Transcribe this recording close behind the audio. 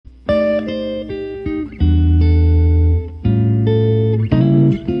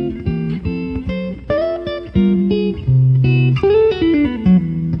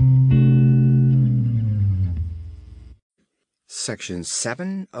Section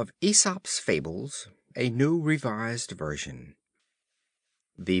 7 of Aesop's Fables, a new revised version.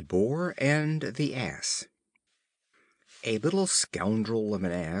 The Boar and the Ass. A little scoundrel of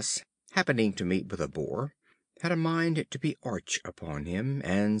an Ass, happening to meet with a Boar, had a mind to be arch upon him,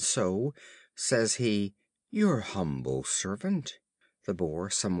 and so, says he, "Your humble servant." The Boar,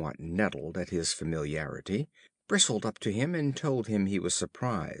 somewhat nettled at his familiarity, bristled up to him and told him he was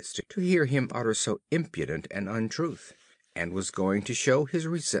surprised to hear him utter so impudent an untruth, and was going to show his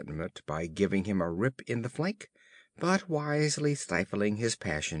resentment by giving him a rip in the flank, but wisely stifling his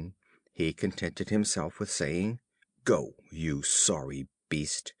passion, he contented himself with saying, "Go, you sorry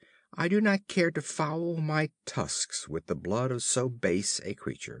beast. I do not care to foul my tusks with the blood of so base a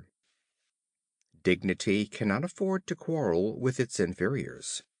creature." Dignity cannot afford to quarrel with its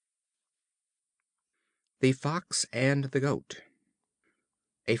inferiors. The Fox and the Goat.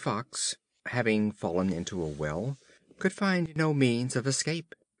 A Fox, having fallen into a well, could find no means of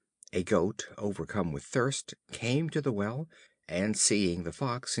escape. A Goat, overcome with thirst, came to the well, and seeing the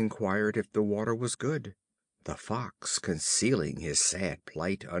Fox, inquired if the water was good. The Fox, concealing his sad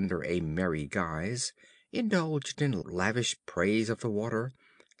plight under a merry guise, indulged in lavish praise of the water,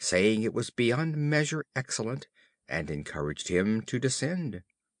 saying it was beyond measure excellent, and encouraged him to descend.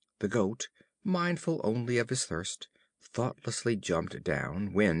 The Goat, mindful only of his thirst, thoughtlessly jumped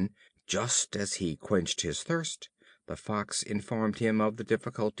down, when, just as he quenched his thirst, the Fox informed him of the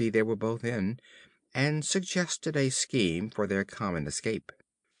difficulty they were both in, and suggested a scheme for their common escape.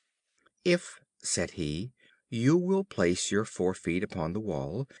 "If," said he, "you will place your 4 feet upon the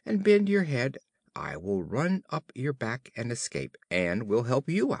wall, and bend your head, I will run up your back and escape, and will help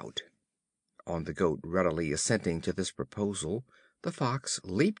you out." On the Goat readily assenting to this proposal, the Fox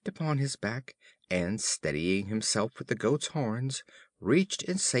leaped upon his back, and, steadying himself with the Goat's horns, reached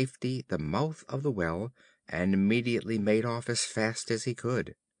in safety the mouth of the well, and immediately made off as fast as he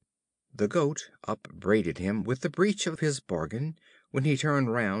could. The Goat upbraided him with the breach of his bargain, when he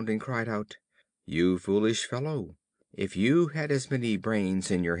turned round and cried out, "You foolish fellow! If you had as many brains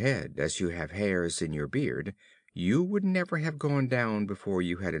in your head as you have hairs in your beard, you would never have gone down before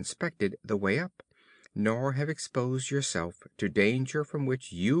you had inspected the way up, nor have exposed yourself to danger from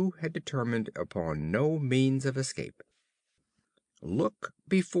which you had determined upon no means of escape. Look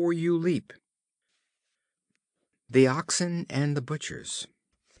before you leap." The Oxen and the Butchers.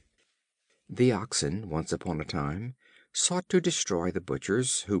 The Oxen, once upon a time, sought to destroy the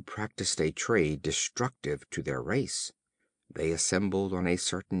Butchers, who practiced a trade destructive to their race. They assembled on a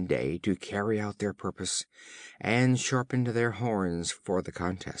certain day to carry out their purpose, and sharpened their horns for the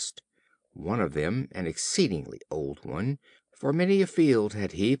contest. One of them, an exceedingly old one, for many a field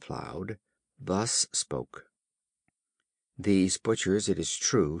had he plowed, thus spoke: "These Butchers, it is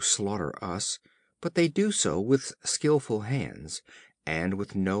true, slaughter us, but they do so with skillful hands, and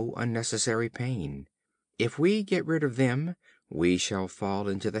with no unnecessary pain. If we get rid of them, we shall fall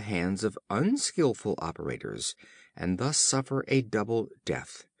into the hands of unskillful operators, and thus suffer a double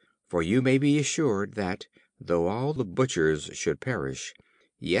death. For you may be assured that, though all the Butchers should perish,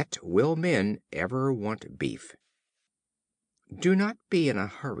 yet will men ever want beef." Do not be in a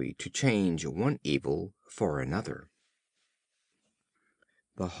hurry to change one evil for another.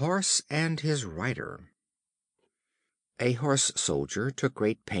 The Horse and his Rider. A horse soldier took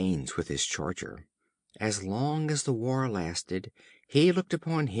great pains with his charger. As long as the war lasted, he looked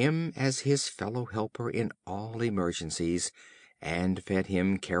upon him as his fellow helper in all emergencies, and fed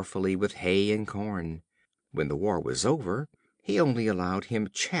him carefully with hay and corn. When the war was over, he only allowed him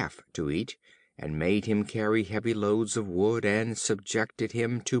chaff to eat, and made him carry heavy loads of wood, and subjected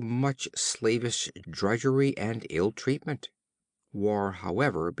him to much slavish drudgery and ill treatment. War,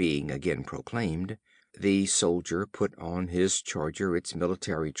 however, being again proclaimed, the soldier put on his charger its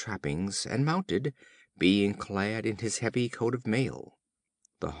military trappings, and mounted, being clad in his heavy coat of mail.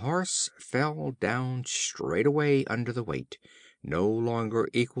 The horse fell down straightway under the weight, no longer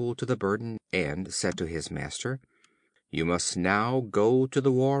equal to the burden, and said to his master, "You must now go to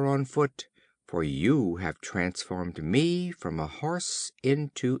the war on foot, for you have transformed me from a horse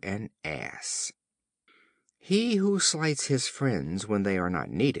into an ass." He who slights his friends when they are not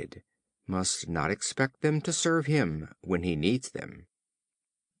needed must not expect them to serve him when he needs them.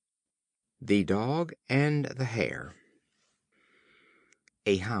 The Dog and the Hare.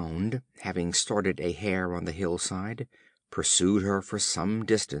 A Hound, having started a Hare on the hillside, pursued her for some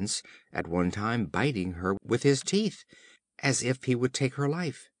distance, at one time biting her with his teeth, as if he would take her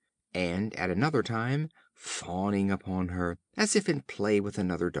life, and at another time fawning upon her, as if in play with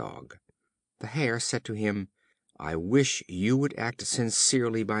another dog. The Hare said to him, "I wish you would act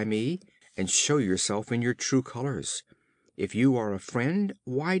sincerely by me, and show yourself in your true colors. If you are a friend,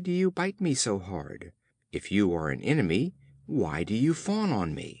 why do you bite me so hard? If you are an enemy, why do you fawn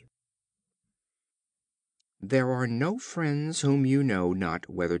on me? There are no friends whom you know not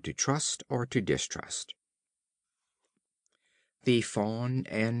whether to trust or to distrust. The Fawn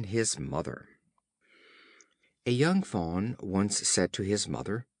and his Mother. A young Fawn once said to his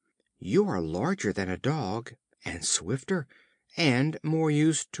mother, "You are larger than a dog, and swifter, and more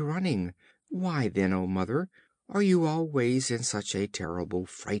used to running. Why then, O mother, are you always in such a terrible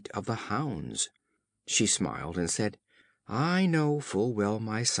fright of the hounds?" She smiled and said, "I know full well,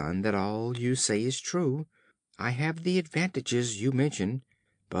 my son, that all you say is true. I have the advantages you mention,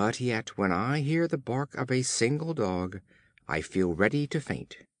 but yet when I hear the bark of a single dog, I feel ready to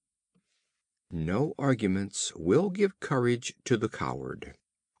faint." No arguments will give courage to the coward.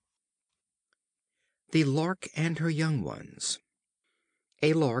 The Lark and her Young Ones.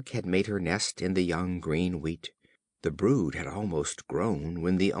 A Lark had made her nest in the young green wheat. The brood had almost grown,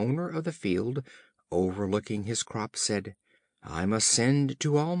 when the owner of the field, overlooking his crop, said, "I must send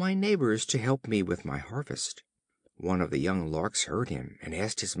to all my neighbors to help me with my harvest." One of the young Larks heard him, and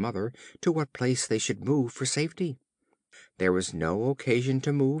asked his mother to what place they should move for safety. "There is no occasion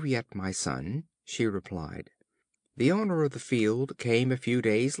to move yet, my son," she replied. The owner of the field came a few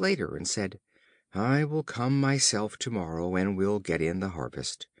days later and said, "I will come myself to morrow, and will get in the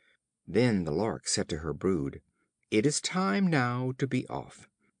harvest." Then the Lark said to her brood, "It is time now to be off."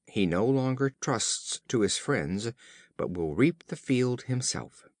 He no longer trusts to his friends, but will reap the field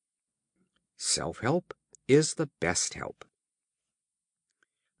himself. Self help is the best help.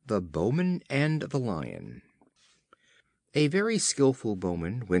 The Bowman and the Lion. A very skillful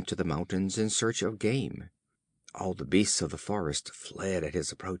bowman went to the mountains in search of game. All the beasts of the forest fled at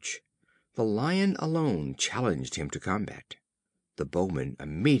his approach. The Lion alone challenged him to combat. The bowman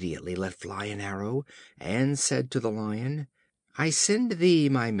immediately let fly an arrow, and said to the Lion, "I send thee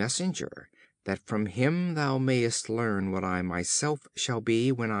my messenger, that from him thou mayest learn what I myself shall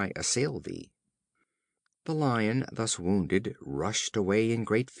be when I assail thee." The Lion, thus wounded, rushed away in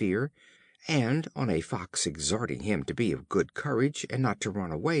great fear, and on a Fox exhorting him to be of good courage, and not to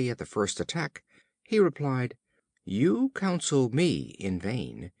run away at the first attack, he replied, "You counsel me in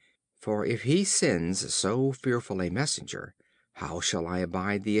vain, for if he sends so fearful a messenger, how shall I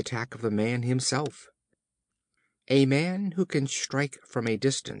abide the attack of the man himself?" A man who can strike from a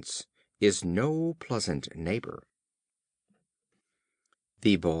distance is no pleasant neighbor.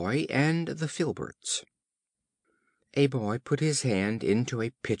 The Boy and the Filberts. A Boy put his hand into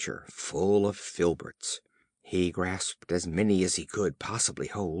a pitcher full of filberts. He grasped as many as he could possibly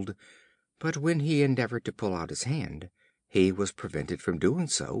hold, but when he endeavored to pull out his hand, he was prevented from doing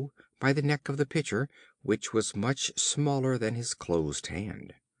so by the neck of the pitcher, which was much smaller than his closed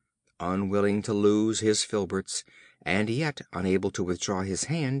hand. Unwilling to lose his filberts, and yet unable to withdraw his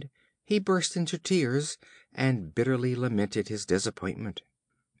hand, he burst into tears, and bitterly lamented his disappointment.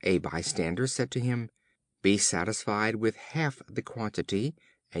 A bystander said to him, "Be satisfied with half the quantity,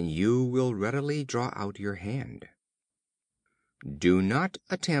 and you will readily draw out your hand." Do not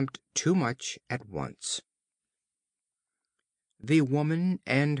attempt too much at once. The Woman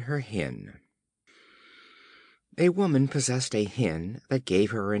and her Hen. A woman possessed a Hen that gave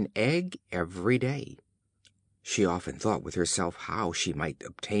her an egg every day. She often thought with herself how she might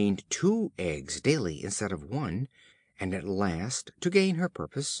obtain 2 eggs daily instead of one, and at last, to gain her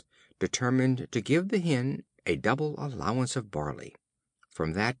purpose, determined to give the Hen a double allowance of barley.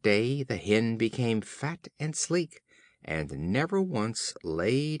 From that day the Hen became fat and sleek, and never once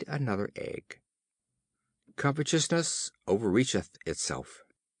laid another egg. Covetousness overreacheth itself.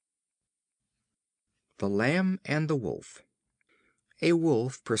 The Lamb and the Wolf. A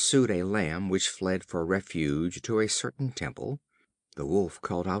Wolf pursued a Lamb which fled for refuge to a certain temple. The Wolf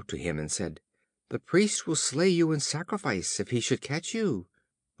called out to him and said, "The priest will slay you in sacrifice if he should catch you."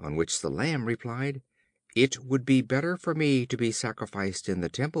 On which the Lamb replied, "It would be better for me to be sacrificed in the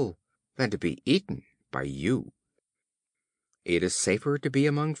temple than to be eaten by you." It is safer to be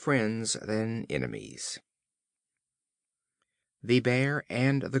among friends than enemies. The Bear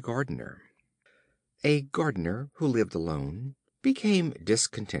and the Gardener. A Gardener who lived alone became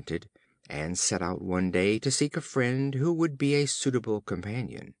discontented, and set out one day to seek a friend who would be a suitable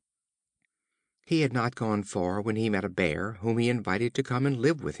companion. He had not gone far when he met a Bear whom he invited to come and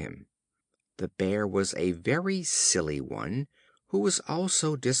live with him. The Bear was a very silly one, who was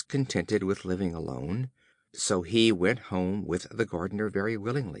also discontented with living alone, so he went home with the Gardener very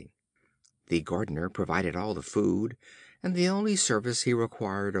willingly. The Gardener provided all the food, and the only service he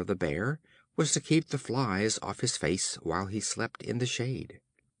required of the Bear was to keep the flies off his face while he slept in the shade.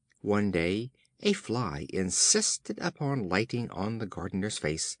 One day A fly insisted upon lighting on the gardener's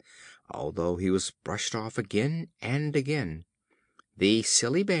face, although he was brushed off again and again. The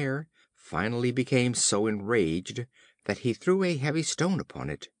silly Bear finally became so enraged that he threw a heavy stone upon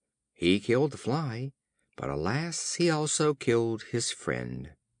it. He killed the fly, but alas, he also killed his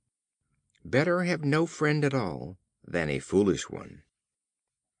friend. Better have no friend at all than a foolish one.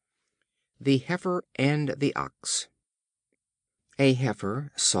 The Heifer and the Ox. A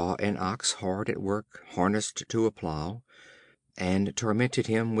Heifer saw an Ox hard at work, harnessed to a plow, and tormented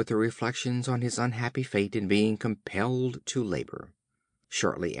him with the reflections on his unhappy fate in being compelled to labor.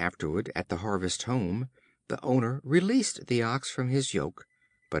 Shortly afterward, at the harvest home, the owner released the Ox from his yoke,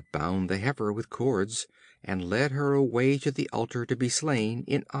 but bound the Heifer with cords, and led her away to the altar to be slain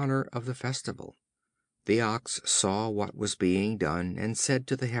in honor of the festival. The Ox saw what was being done, and said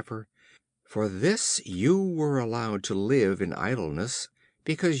to the Heifer, "For this you were allowed to live in idleness,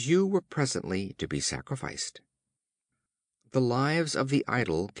 because you were presently to be sacrificed." The lives of the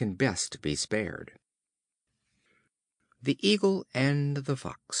idle can best be spared. The Eagle and the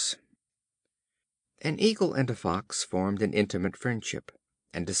Fox. An Eagle and a Fox formed an intimate friendship,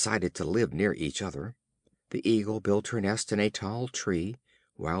 and decided to live near each other. The Eagle built her nest in a tall tree,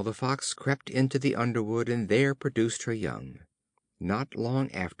 while the Fox crept into the underwood and there produced her young. Not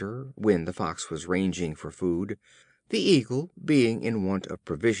long after, when the Fox was ranging for food, the Eagle, being in want of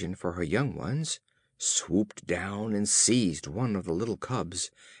provision for her young ones, swooped down and seized one of the little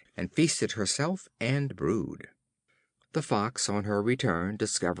cubs, and feasted herself and brood. The Fox, on her return,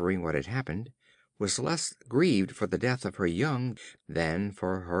 discovering what had happened, was less grieved for the death of her young than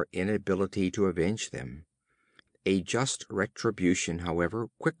for her inability to avenge them. A just retribution, however,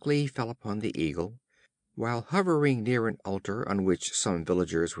 quickly fell upon the Eagle. While hovering near an altar on which some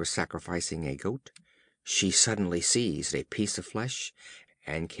villagers were sacrificing a goat, she suddenly seized a piece of flesh,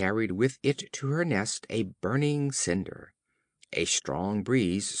 and carried with it to her nest a burning cinder. A strong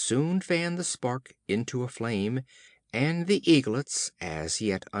breeze soon fanned the spark into a flame, and the eaglets, as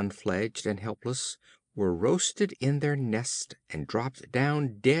yet unfledged and helpless, were roasted in their nest, and dropped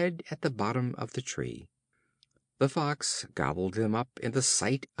down dead at the bottom of the tree. The Fox gobbled them up in the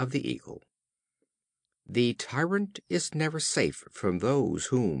sight of the Eagle. The tyrant is never safe from those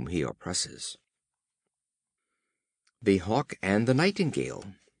whom he oppresses. The Hawk and the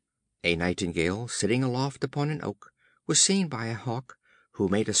Nightingale. A Nightingale, sitting aloft upon an oak, was seen by a Hawk, who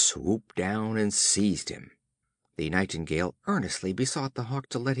made a swoop down and seized him. The Nightingale earnestly besought the Hawk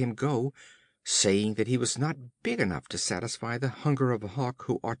to let him go, saying that he was not big enough to satisfy the hunger of a Hawk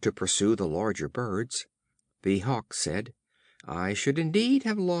who ought to pursue the larger birds. The Hawk said, "I should indeed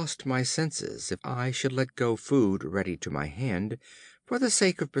have lost my senses if I should let go food ready to my hand, for the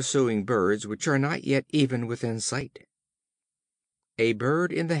sake of pursuing birds which are not yet even within sight. A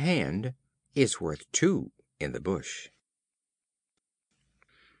bird in the hand is worth two in the bush."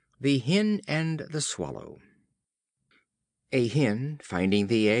 The Hen and the Swallow. A Hen, finding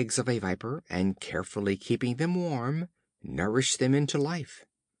the eggs of a viper, and carefully keeping them warm, nourished them into life.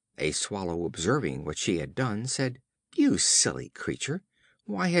 A Swallow, observing what she had done, said, "You silly creature,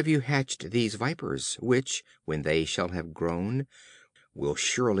 why have you hatched these vipers, which, when they shall have grown, will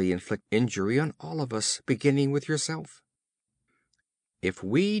surely inflict injury on all of us, beginning with yourself? If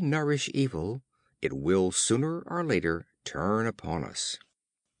we nourish evil, it will sooner or later turn upon us."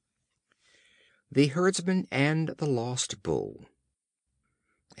 The Herdsman and the Lost Bull.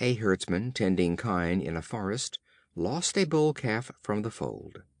 A Herdsman, tending kine in a forest, lost a bull calf from the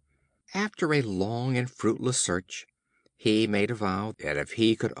fold. After a long and fruitless search, he made a vow that if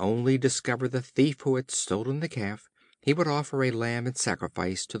he could only discover the thief who had stolen the calf, he would offer a lamb in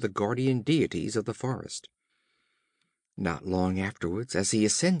sacrifice to the guardian deities of the forest. Not long afterwards, as he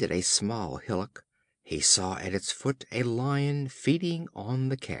ascended a small hillock, he saw at its foot a lion feeding on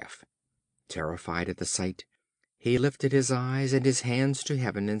the calf. Terrified at the sight, he lifted his eyes and his hands to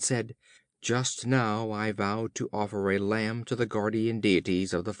heaven, and said, "Just now I vowed to offer a lamb to the guardian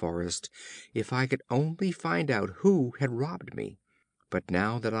deities of the forest, if I could only find out who had robbed me. But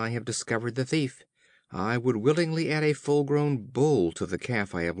now that I have discovered the thief, I would willingly add a full grown bull to the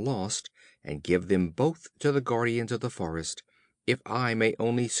calf I have lost, and give them both to the guardians of the forest, if I may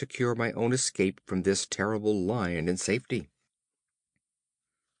only secure my own escape from this terrible lion in safety."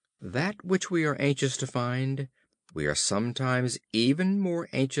 That which we are anxious to find, we are sometimes even more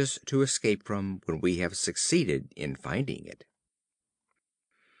anxious to escape from when we have succeeded in finding it.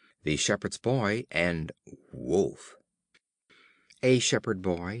 The Shepherd's Boy and Wolf. A shepherd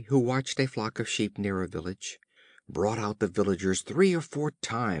boy, who watched a flock of sheep near a village, brought out the villagers 3 or 4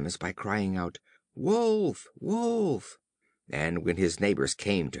 times by crying out, "Wolf! Wolf!" And when his neighbors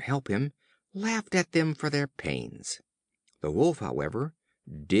came to help him, laughed at them for their pains. The Wolf, however,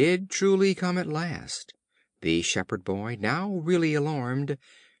 did truly come at last. The Shepherd boy, now really alarmed,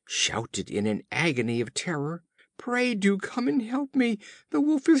 shouted in an agony of terror, "Pray do come and help me! The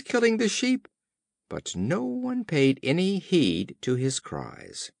Wolf is killing the sheep!" But no one paid any heed to his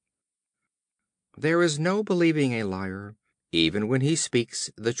cries. There is no believing a liar, even when he speaks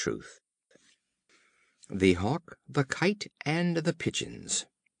the truth. The Hawk, the Kite, and the Pigeons.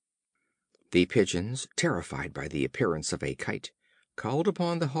 The Pigeons, terrified by the appearance of a Kite, called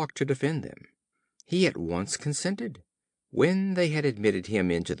upon the Hawk to defend them. He at once consented. When they had admitted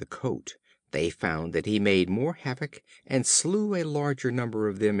him into the cote, they found that he made more havoc and slew a larger number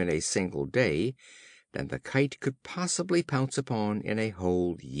of them in a single day than the Kite could possibly pounce upon in a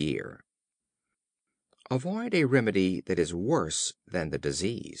whole year. Avoid a remedy that is worse than the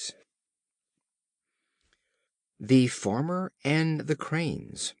disease. The Farmer and the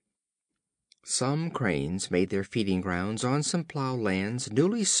Cranes. Some Cranes made their feeding grounds on some ploughed lands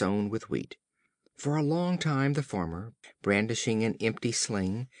newly sown with wheat. For a long time the Farmer, brandishing an empty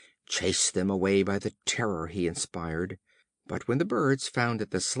sling, chased them away by the terror he inspired; but when the birds found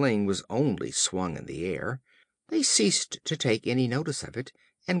that the sling was only swung in the air, they ceased to take any notice of it,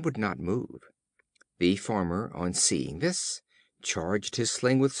 and would not move. The Farmer, on seeing this, charged his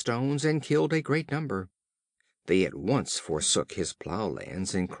sling with stones, and killed a great number. They at once forsook his ploughed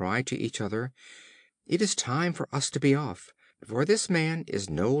lands, and cried to each other, "It is time for us to be off, for this man is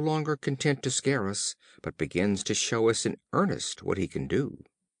no longer content to scare us, but begins to show us in earnest what he can do."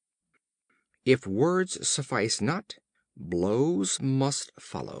 If words suffice not, blows must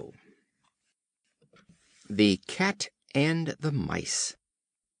follow. The Cat and the Mice.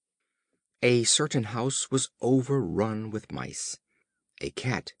 A certain house was overrun with mice. A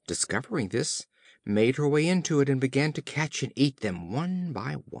Cat, discovering this, made her way into it, and began to catch and eat them one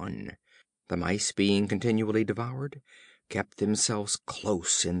by one. The Mice, being continually devoured, kept themselves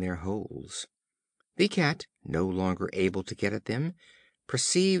close in their holes. The Cat, no longer able to get at them,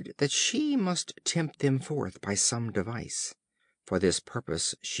 perceived that she must tempt them forth by some device. For this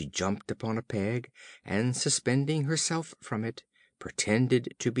purpose she jumped upon a peg, and, suspending herself from it,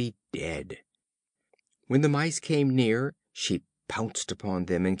 pretended to be dead. When the Mice came near, she pounced upon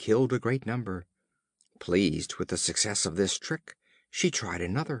them and killed a great number. Pleased with the success of this trick, she tried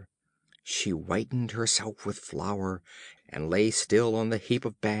another. She whitened herself with flour, and lay still on the heap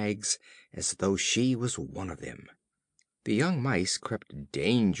of bags, as though she was one of them. The young Mice crept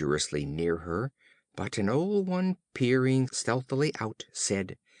dangerously near her, but an old one, peering stealthily out,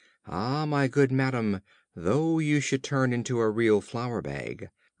 said, "Ah, my good madam, though you should turn into a real flour bag,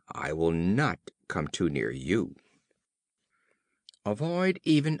 I will not come too near you." Avoid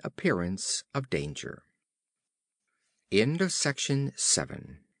even appearance of danger. Section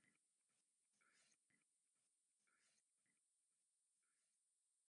 8.